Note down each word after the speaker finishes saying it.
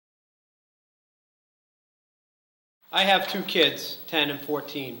I have two kids, 10 and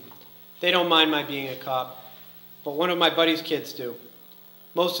 14. They don't mind my being a cop, but one of my buddy's kids do.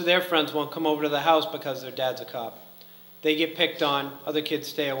 Most of their friends won't come over to the house because their dad's a cop. They get picked on, other kids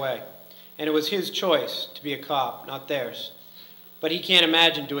stay away. And it was his choice to be a cop, not theirs. But he can't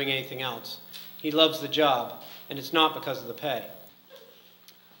imagine doing anything else. He loves the job, and it's not because of the pay.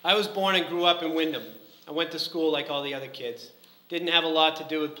 I was born and grew up in Windham. I went to school like all the other kids. Didn't have a lot to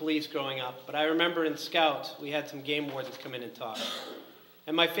do with police growing up, but I remember in Scouts we had some game wardens come in and talk.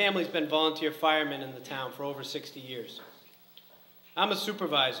 And my family's been volunteer firemen in the town for over 60 years. I'm a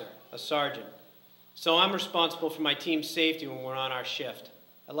supervisor, a sergeant, so I'm responsible for my team's safety when we're on our shift.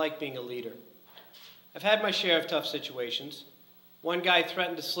 I like being a leader. I've had my share of tough situations. One guy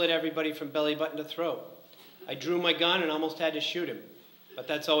threatened to slit everybody from belly button to throat. I drew my gun and almost had to shoot him, but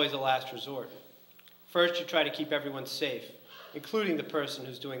that's always a last resort. First, you try to keep everyone safe, including the person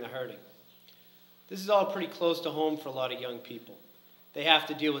who's doing the hurting. This is all pretty close to home for a lot of young people. They have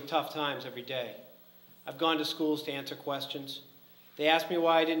to deal with tough times every day. I've gone to schools to answer questions. They ask me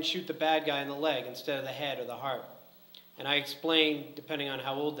why I didn't shoot the bad guy in the leg instead of the head or the heart. And I explain, depending on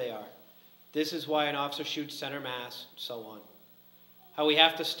how old they are, this is why an officer shoots center mass, so on. How we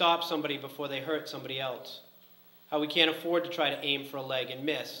have to stop somebody before they hurt somebody else. How we can't afford to try to aim for a leg and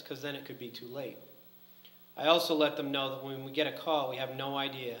miss, because then it could be too late. I also let them know that when we get a call, we have no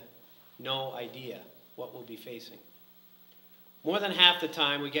idea what we'll be facing. More than half the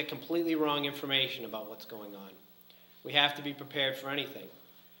time, we get completely wrong information about what's going on. We have to be prepared for anything.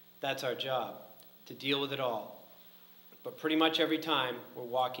 That's our job, to deal with it all. But pretty much every time, we're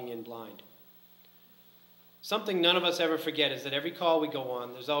walking in blind. Something none of us ever forget is that every call we go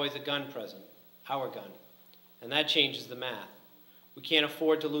on, there's always a gun present, our gun. And that changes the math. We can't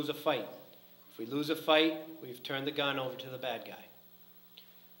afford to lose a fight. If we lose a fight, we've turned the gun over to the bad guy.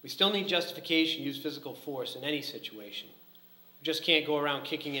 We still need justification to use physical force in any situation. We just can't go around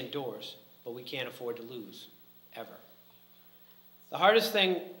kicking in doors, but we can't afford to lose, ever. The hardest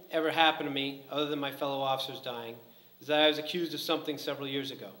thing ever happened to me, other than my fellow officers dying, is that I was accused of something several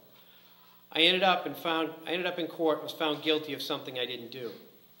years ago. I ended up in court and was found guilty of something I didn't do.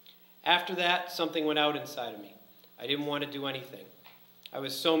 After that, something went out inside of me. I didn't want to do anything. I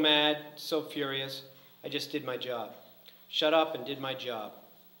was so mad, so furious, I just did my job. Shut up and did my job.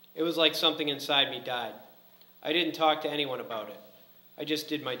 It was like something inside me died. I didn't talk to anyone about it. I just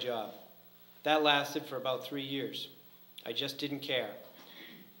did my job. That lasted for about 3 years. I just didn't care.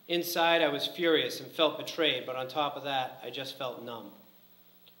 Inside, I was furious and felt betrayed, but on top of that, I just felt numb.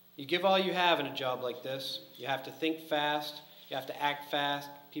 You give all you have in a job like this. You have to think fast, you have to act fast,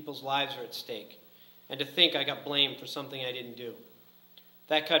 people's lives are at stake. And to think I got blamed for something I didn't do.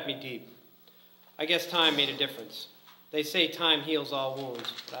 That cut me deep. I guess time made a difference. They say time heals all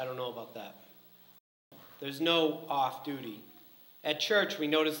wounds, but I don't know about that. There's no off-duty. At church, we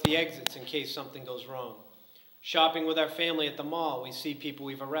notice the exits in case something goes wrong. Shopping with our family at the mall, we see people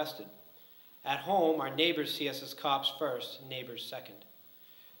we've arrested. At home, our neighbors see us as cops first, neighbors second.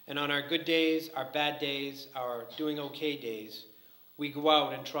 And on our good days, our bad days, our doing okay days, we go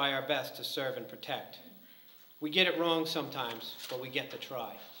out and try our best to serve and protect. We get it wrong sometimes, but we get to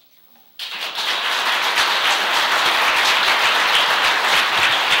try.